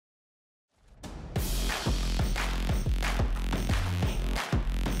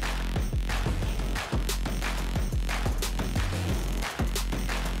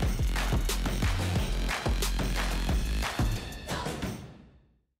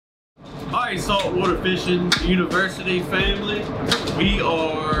Alright, Saltwater Fishing University family. We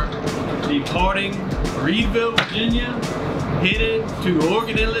are departing Reedville, Virginia, headed to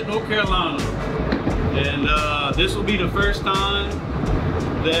Oregon Inlet, North Carolina. And this will be the first time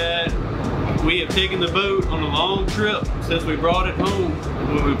that we have taken the boat on a long trip since we brought it home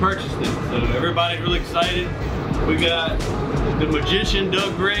when we purchased it. So everybody's really excited. We got the magician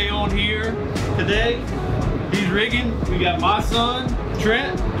Doug Gray on here today. He's rigging. We got my son,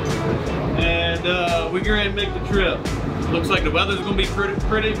 Trent, and we're going to make the trip. Looks like the weather's going to be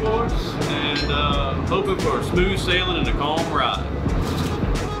pretty for us, and hoping for smooth sailing and a calm ride.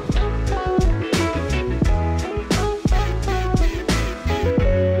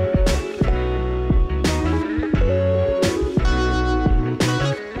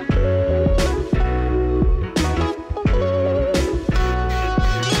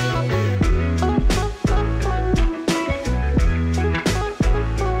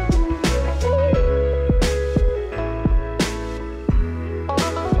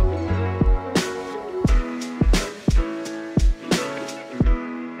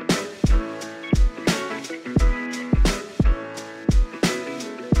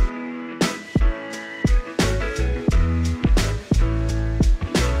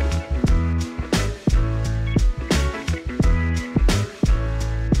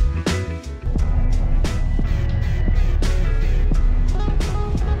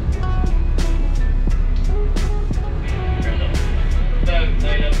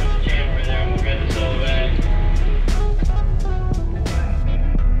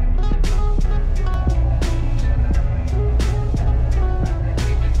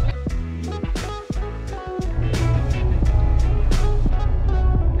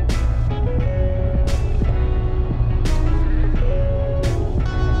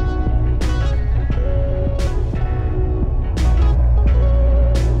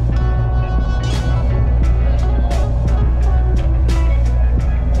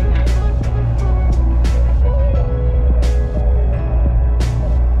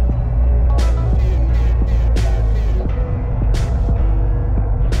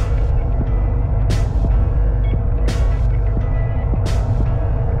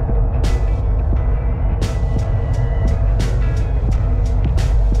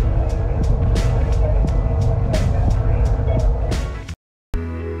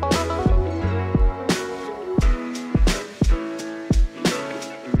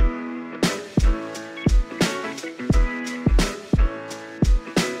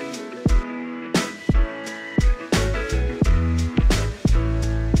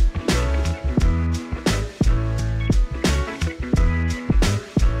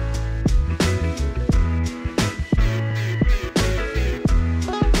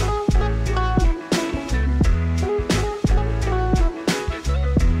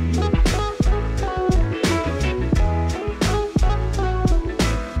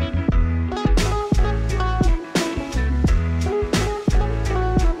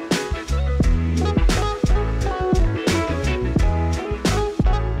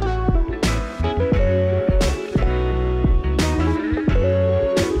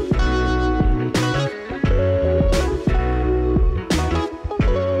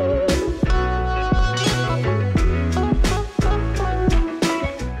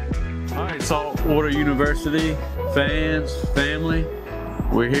 Saltwater University fans, family,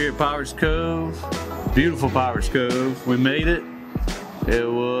 we're here at Pirates Cove, beautiful Pirates Cove. We made it.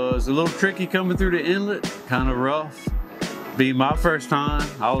 It was a little tricky coming through the inlet, kind of rough. Being my first time,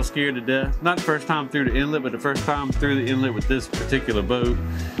 I was scared to death. Not the first time through the inlet, but the first time through the inlet with this particular boat.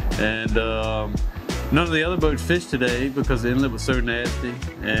 And none of the other boats fished today because the inlet was so nasty.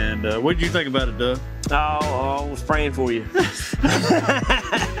 And what did you think about it, Doug? Oh, I was praying for you.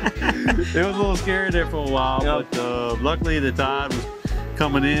 It was a little scary there for a while, yep. But luckily the tide was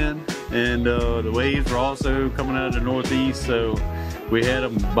coming in, and the waves were also coming out of the northeast, so we had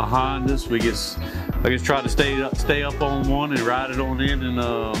them behind us. I just tried to stay up on one and ride it on in,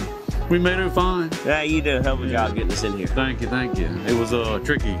 and we made it fine. Yeah, you did a hell of a job getting us in here. Thank you, thank you. It was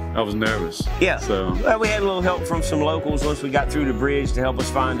tricky. I was nervous. Yeah. So well, we had a little help from some locals once we got through the bridge to help us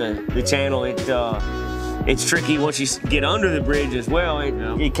find the channel. It's tricky once you get under the bridge as well.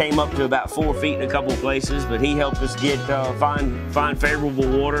 It came up to about 4 feet in a couple of places, but he helped us get find favorable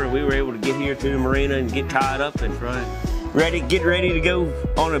water, and we were able to get here to the marina and get tied up and get ready to go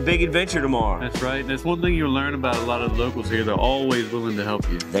on a big adventure tomorrow. That's right. That's one thing you'll learn about a lot of the locals here. They're always willing to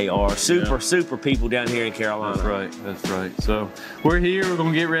help you. They are super people down here in Carolina. That's right. That's right. So we're here. We're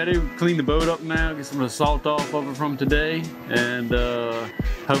gonna get ready, clean the boat up now, get some of the salt off of it from today, and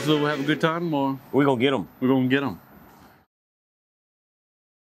hopefully we'll have a good time tomorrow. We're gonna get them. We're gonna get them.